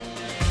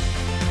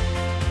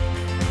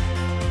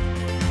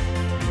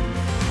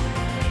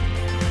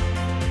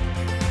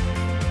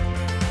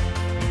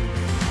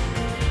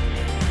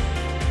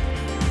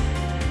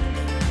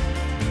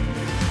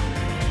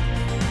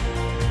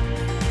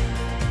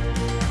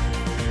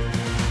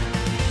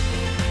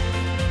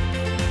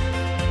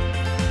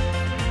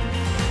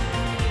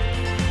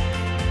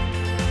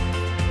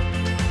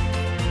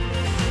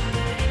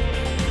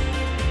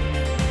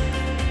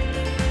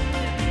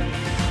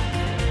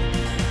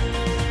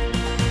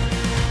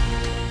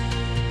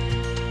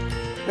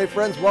Hey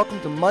friends, welcome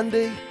to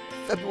Monday,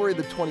 February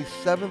the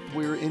 27th.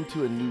 We're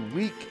into a new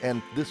week,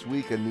 and this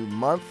week a new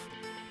month.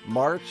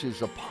 March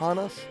is upon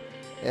us,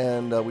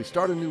 and we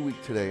start a new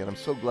week today, and I'm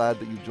so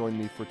glad that you joined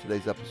me for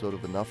today's episode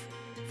of Enough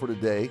for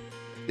Today.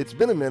 It's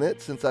been a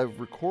minute since I've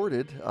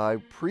recorded. I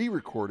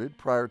pre-recorded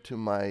prior to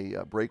my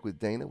break with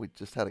Dana. We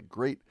just had a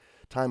great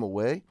time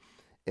away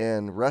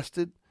and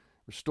rested,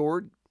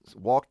 restored,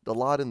 walked a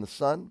lot in the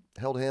sun,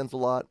 held hands a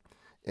lot,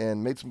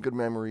 and made some good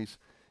memories.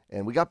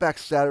 And we got back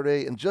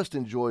Saturday and just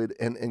enjoyed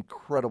an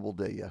incredible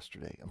day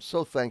yesterday. I'm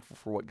so thankful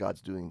for what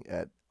God's doing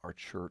at our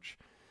church.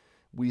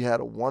 We had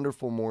a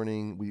wonderful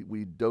morning.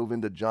 We dove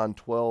into John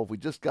 12. We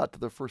just got to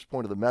the first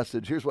point of the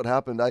message. Here's what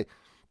happened. I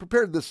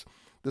prepared this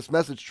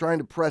message trying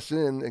to press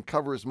in and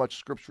cover as much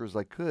scripture as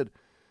I could.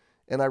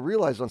 And I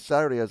realized on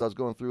Saturday as I was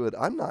going through it,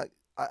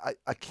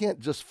 I can't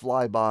just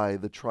fly by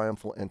the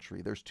triumphal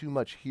entry. There's too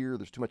much here.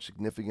 There's too much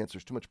significance.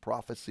 There's too much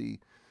prophecy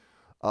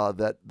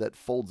that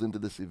folds into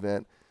this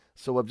event.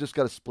 So I've just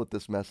got to split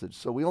this message.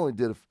 So we only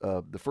did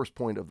the first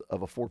point of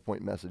a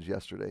 4-point message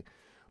yesterday.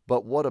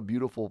 But what a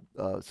beautiful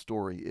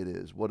story it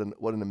is. What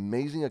an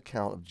amazing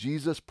account of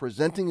Jesus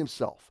presenting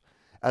himself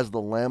as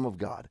the Lamb of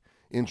God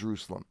in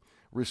Jerusalem,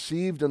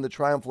 received in the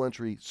triumphal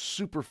entry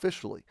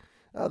superficially.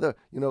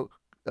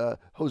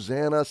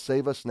 Hosanna,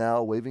 save us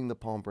now, waving the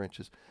palm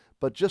branches,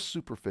 but just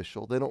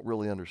superficial. They don't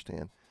really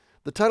understand.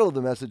 The title of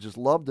the message is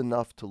Loved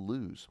Enough to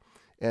Lose.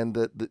 And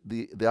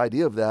the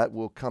idea of that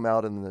will come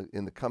out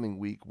in the coming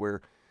week,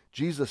 where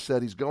Jesus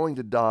said he's going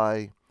to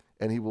die,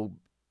 and he will,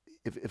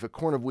 if a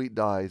corn of wheat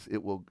dies,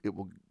 it will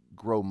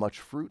grow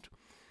much fruit.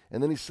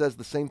 And then he says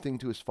the same thing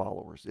to his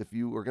followers. If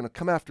you are going to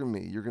come after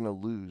me, you're going to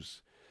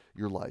lose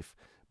your life,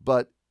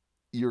 but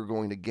you're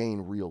going to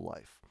gain real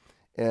life.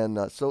 And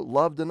so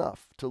loved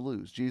enough to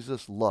lose.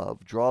 Jesus'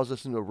 love draws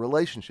us into a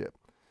relationship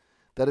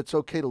that it's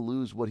okay to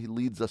lose what he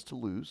leads us to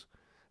lose,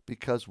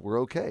 because we're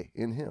okay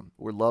in him.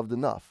 We're loved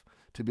enough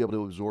to be able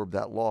to absorb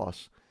that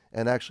loss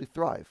and actually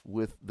thrive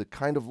with the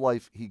kind of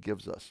life he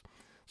gives us.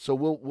 So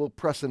we'll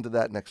press into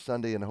that next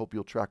Sunday, and I hope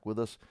you'll track with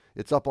us.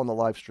 It's up on the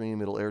live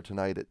stream. It'll air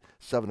tonight at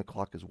 7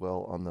 o'clock as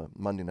well on the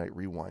Monday Night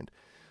Rewind.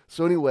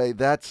 So anyway,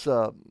 that's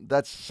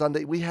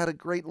Sunday. We had a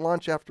great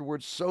lunch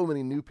afterwards. So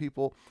many new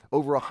people.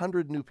 Over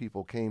 100 new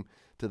people came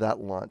to that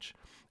lunch,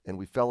 and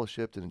we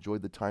fellowshiped and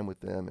enjoyed the time with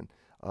them,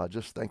 and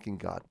just thanking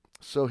God.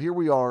 So here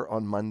we are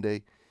on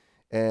Monday,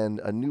 and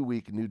a new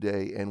week, new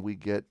day, and we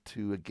get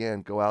to,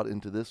 again, go out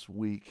into this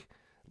week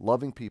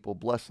loving people,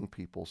 blessing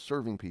people,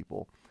 serving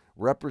people,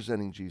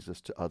 representing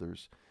Jesus to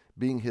others,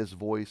 being his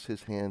voice,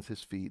 his hands,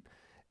 his feet.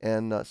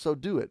 And so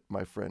do it,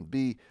 my friend.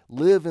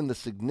 Live in the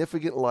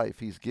significant life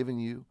he's given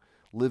you.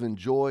 Live in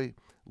joy.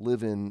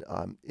 Live in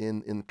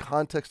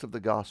context of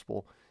the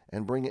gospel,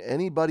 and bring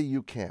anybody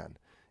you can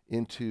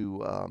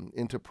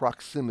into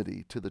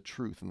proximity to the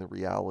truth and the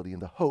reality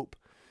and the hope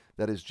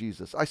that is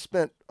Jesus. I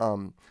spent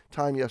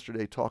time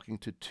yesterday talking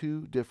to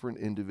 2 different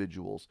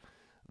individuals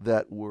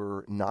that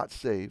were not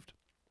saved,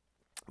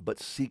 but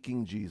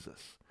seeking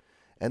Jesus.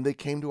 And they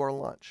came to our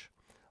lunch.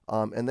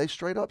 And they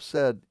straight up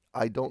said,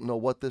 I don't know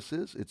what this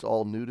is. It's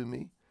all new to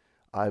me.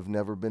 I've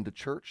never been to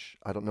church.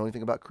 I don't know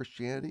anything about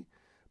Christianity,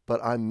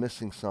 but I'm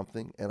missing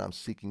something, and I'm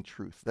seeking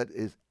truth. That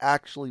is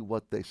actually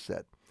what they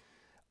said.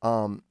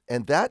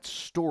 And that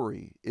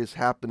story is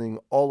happening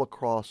all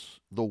across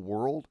the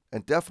world,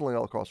 and definitely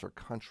all across our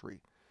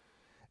country.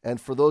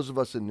 And for those of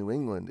us in New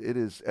England, it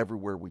is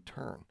everywhere we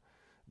turn.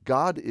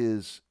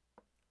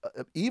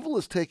 Evil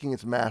is taking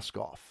its mask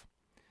off.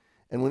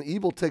 And when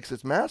evil takes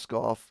its mask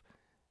off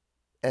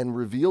and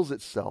reveals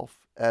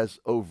itself as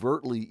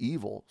overtly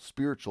evil,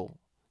 spiritual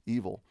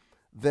evil,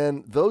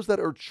 then those that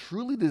are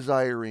truly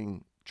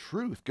desiring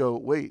truth go,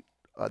 wait,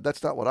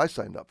 that's not what I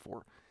signed up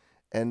for.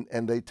 And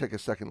they take a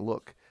second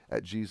look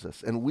at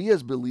Jesus. And we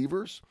as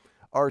believers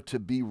are to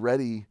be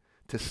ready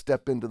to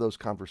step into those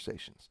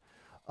conversations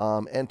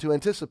and to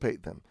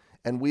anticipate them.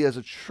 And we as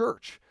a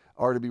church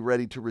are to be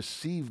ready to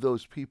receive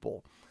those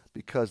people,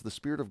 because the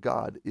Spirit of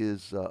God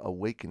is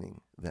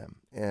awakening them.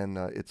 And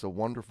it's a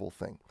wonderful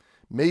thing.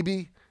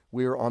 Maybe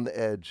we're on the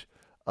edge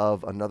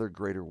of another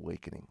greater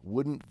awakening.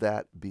 Wouldn't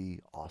that be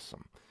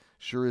awesome?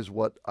 Sure is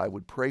what I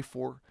would pray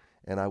for,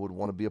 and I would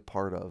want to be a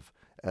part of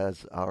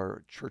as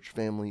our church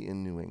family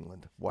in New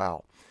England.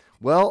 Wow.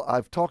 Well,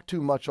 I've talked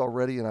too much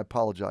already, and I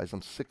apologize.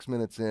 I'm 6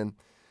 minutes in.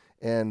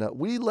 And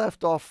we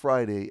left off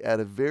Friday at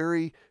a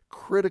very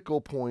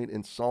critical point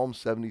in Psalm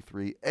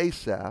 73,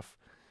 Asaph,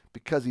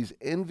 because he's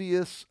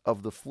envious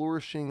of the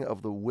flourishing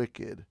of the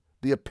wicked,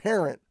 the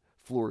apparent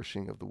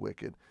flourishing of the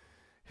wicked.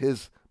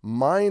 His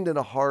mind and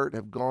heart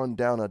have gone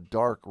down a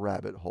dark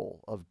rabbit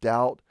hole of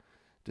doubt,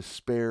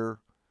 despair,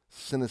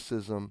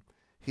 cynicism.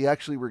 He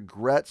actually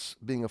regrets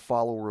being a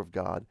follower of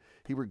God.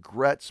 He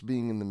regrets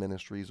being in the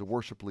ministry. He's a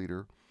worship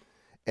leader.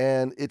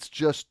 And it's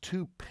just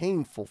too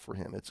painful for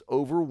him. It's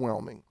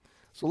overwhelming.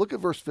 So look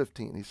at verse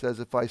 15. He says,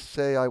 if I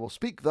say I will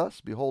speak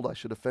thus, behold, I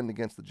should offend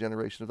against the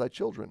generation of thy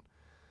children.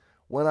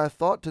 When I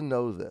thought to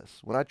know this,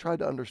 when I tried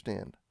to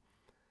understand,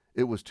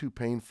 it was too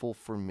painful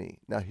for me.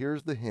 Now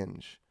here's the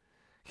hinge.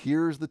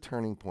 Here's the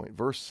turning point.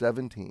 Verse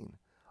 17.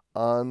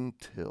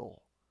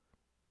 Until.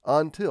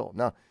 Until.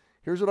 Now,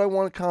 here's what I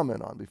want to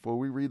comment on before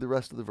we read the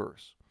rest of the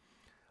verse.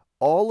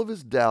 All of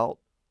his doubt,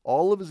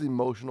 all of his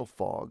emotional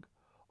fog,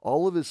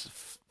 all of his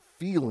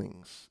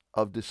feelings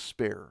of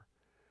despair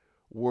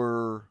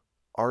were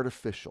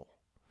artificial.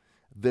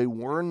 They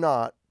were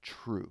not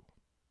true.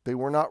 They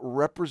were not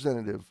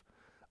representative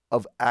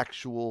of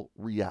actual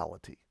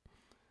reality.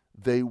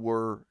 They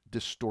were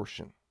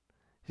distortion.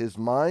 His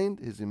mind,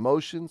 his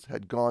emotions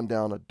had gone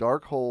down a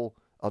dark hole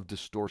of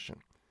distortion.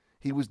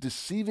 He was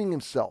deceiving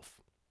himself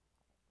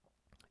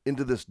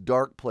into this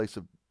dark place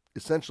of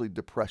essentially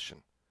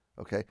depression.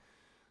 Okay?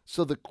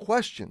 So the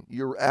question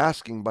you're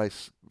asking by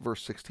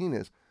verse 16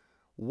 is,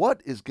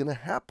 what is going to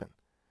happen?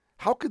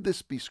 How could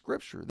this be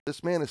scripture?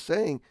 This man is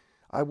saying,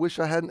 I wish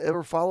I hadn't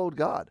ever followed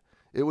God.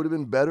 It would have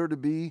been better to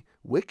be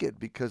wicked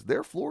because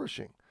they're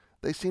flourishing.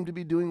 They seem to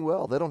be doing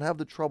well. They don't have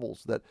the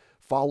troubles that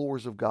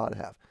followers of God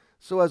have.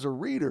 So as a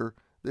reader,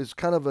 there's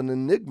kind of an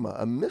enigma,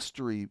 a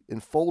mystery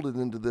enfolded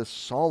into this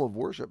psalm of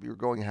worship. You're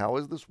going, how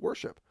is this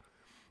worship?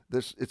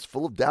 It's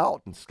full of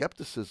doubt and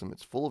skepticism.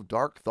 It's full of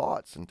dark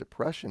thoughts and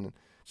depression. It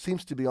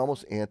seems to be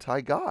almost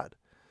anti-God.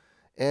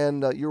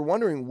 And you're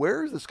wondering,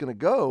 where is this going to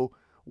go?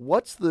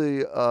 What's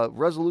the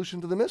resolution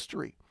to the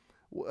mystery?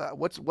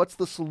 What's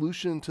the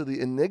solution to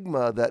the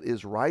enigma that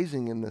is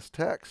rising in this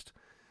text?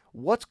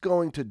 What's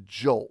going to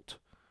jolt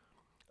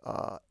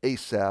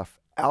Asaph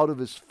out of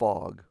his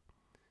fog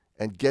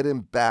and get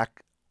him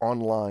back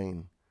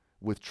online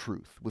with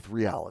truth, with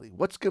reality?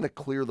 What's going to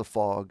clear the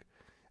fog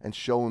and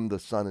show him the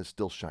sun is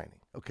still shining,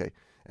 okay?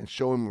 And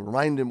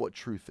remind him what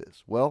truth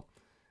is? Well,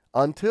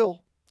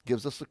 until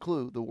gives us a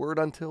clue. The word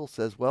until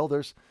says, well,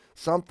 there's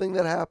something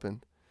that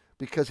happened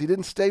because he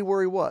didn't stay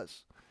where he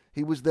was.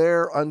 He was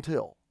there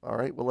until. All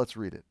right, well, let's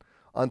read it.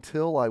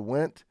 Until I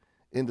went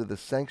into the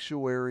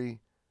sanctuary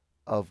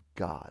of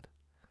God.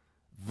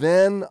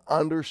 Then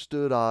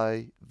understood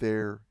I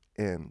their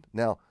end.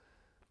 Now,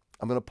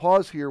 I'm going to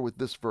pause here with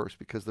this verse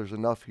because there's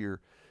enough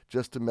here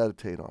just to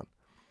meditate on.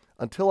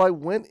 Until I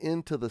went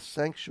into the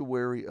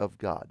sanctuary of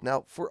God.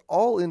 Now, for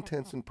all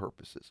intents and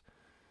purposes,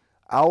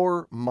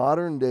 our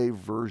modern day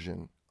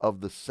version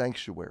of the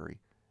sanctuary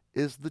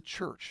is the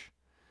church.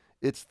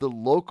 It's the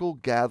local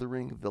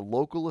gathering, the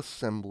local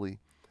assembly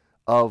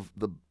of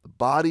the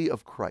body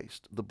of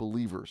Christ, the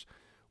believers.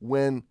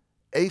 When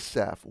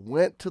Asaph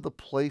went to the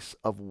place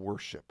of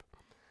worship,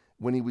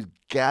 when he was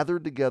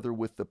gathered together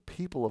with the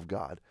people of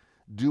God,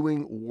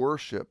 doing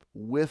worship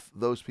with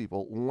those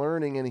people,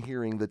 learning and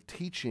hearing the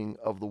teaching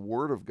of the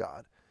Word of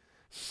God,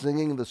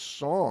 singing the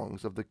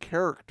songs of the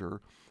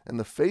character and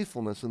the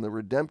faithfulness and the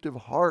redemptive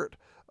heart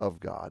of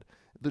God,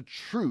 the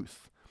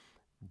truth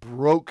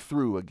broke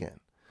through again.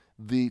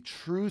 The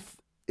truth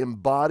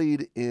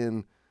embodied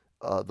in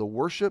the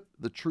worship,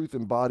 the truth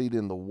embodied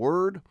in the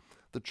Word,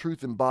 the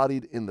truth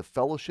embodied in the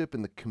fellowship,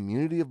 in the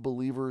community of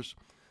believers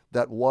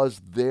that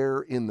was there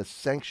in the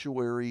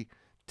sanctuary,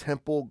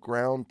 temple,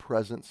 ground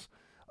presence.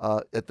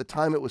 At the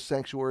time it was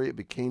sanctuary, it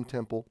became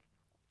temple.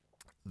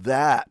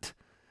 That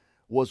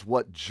was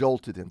what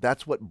jolted him.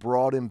 That's what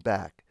brought him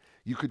back.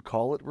 You could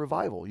call it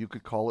revival. You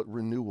could call it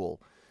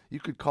renewal.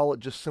 You could call it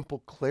just simple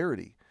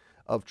clarity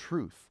of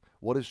truth.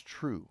 What is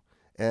true?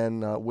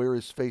 And where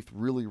his faith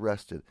really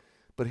rested.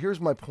 But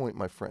here's my point,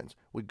 my friends.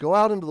 We go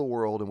out into the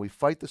world and we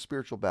fight the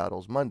spiritual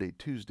battles Monday,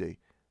 Tuesday,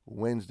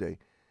 Wednesday,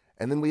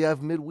 and then we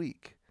have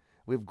midweek.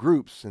 We have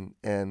groups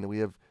and we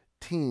have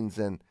teens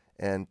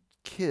and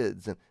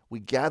kids, and we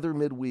gather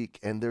midweek,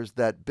 and there's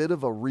that bit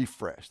of a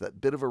refresh, that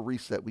bit of a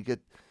reset. We get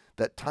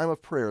that time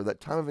of prayer,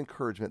 that time of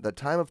encouragement, that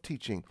time of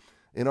teaching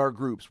in our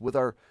groups with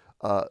our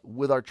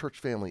church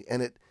family,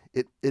 and it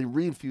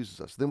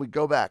reinfuses us. Then we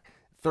go back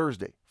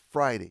Thursday,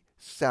 Friday,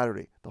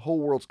 Saturday. The whole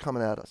world's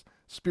coming at us.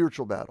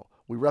 Spiritual battle.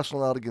 We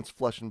wrestle out against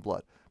flesh and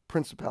blood,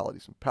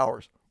 principalities and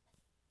powers,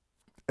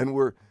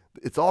 and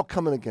it's all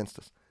coming against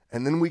us.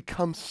 And then we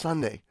come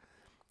Sunday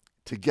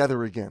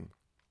together again.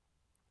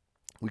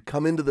 We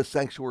come into the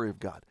sanctuary of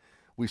God.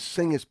 We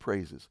sing his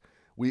praises.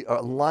 We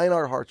align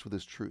our hearts with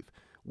his truth.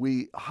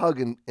 We hug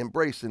and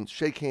embrace and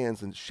shake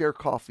hands and share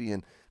coffee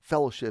and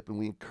fellowship, and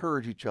we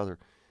encourage each other.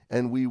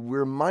 And we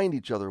remind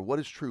each other what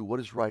is true, what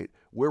is right,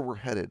 where we're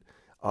headed.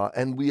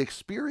 And we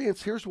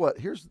experience,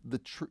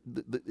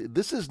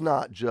 this is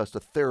not just a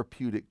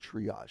therapeutic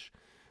triage.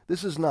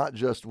 This is not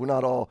just, we're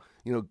not all,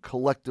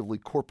 collectively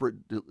corporate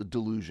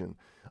delusion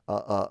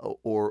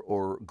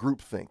or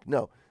groupthink.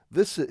 No,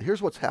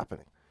 here's what's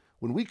happening.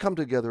 When we come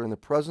together in the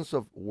presence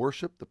of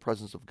worship, the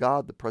presence of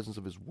God, the presence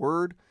of his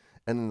word,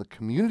 and in the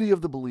community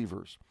of the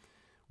believers,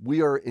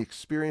 we are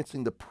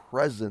experiencing the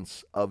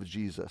presence of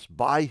Jesus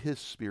by his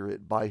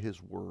Spirit, by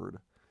his word.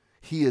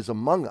 He is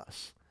among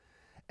us,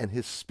 and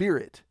his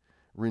Spirit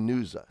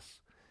renews us.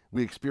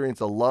 We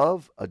experience a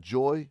love, a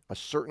joy, a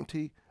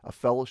certainty, a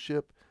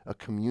fellowship, a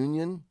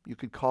communion, you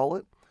could call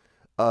it,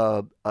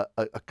 a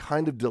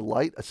kind of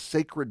delight, a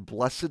sacred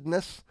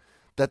blessedness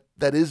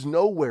that is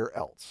nowhere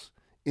else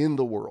in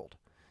the world.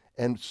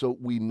 And so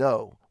we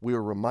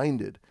are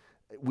reminded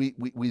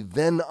we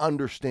then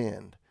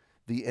understand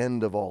the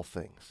end of all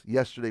things.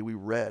 Yesterday we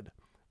read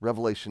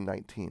Revelation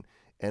 19,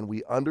 and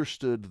we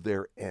understood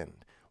their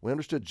end. We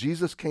understood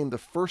Jesus came the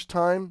first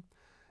time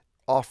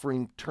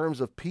offering terms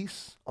of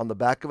peace on the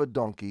back of a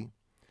donkey,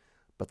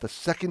 but the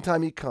second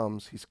time he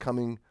comes, he's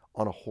coming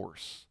on a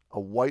horse, a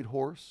white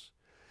horse.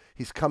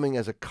 He's coming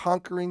as a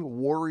conquering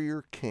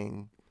warrior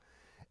king,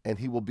 and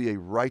he will be a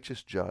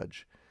righteous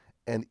judge,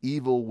 and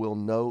evil will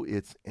know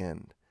its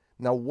end.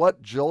 Now,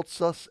 what jolts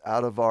us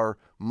out of our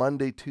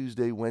Monday,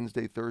 Tuesday,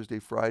 Wednesday, Thursday,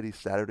 Friday,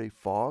 Saturday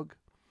fog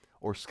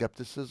or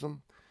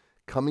skepticism?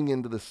 Coming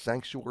into the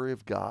sanctuary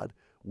of God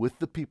with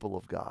the people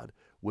of God,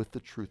 with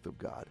the truth of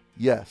God.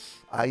 Yes,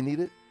 I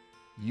need it.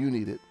 You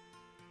need it.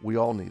 We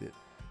all need it.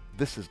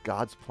 This is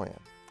God's plan,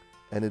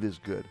 and it is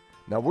good.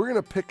 Now, we're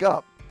going to pick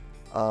up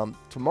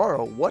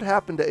tomorrow what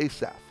happened to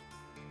Asaph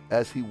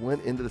as he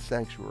went into the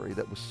sanctuary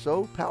that was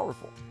so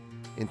powerful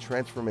and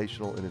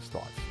transformational in his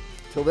thoughts.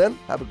 Till then,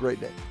 have a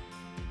great day.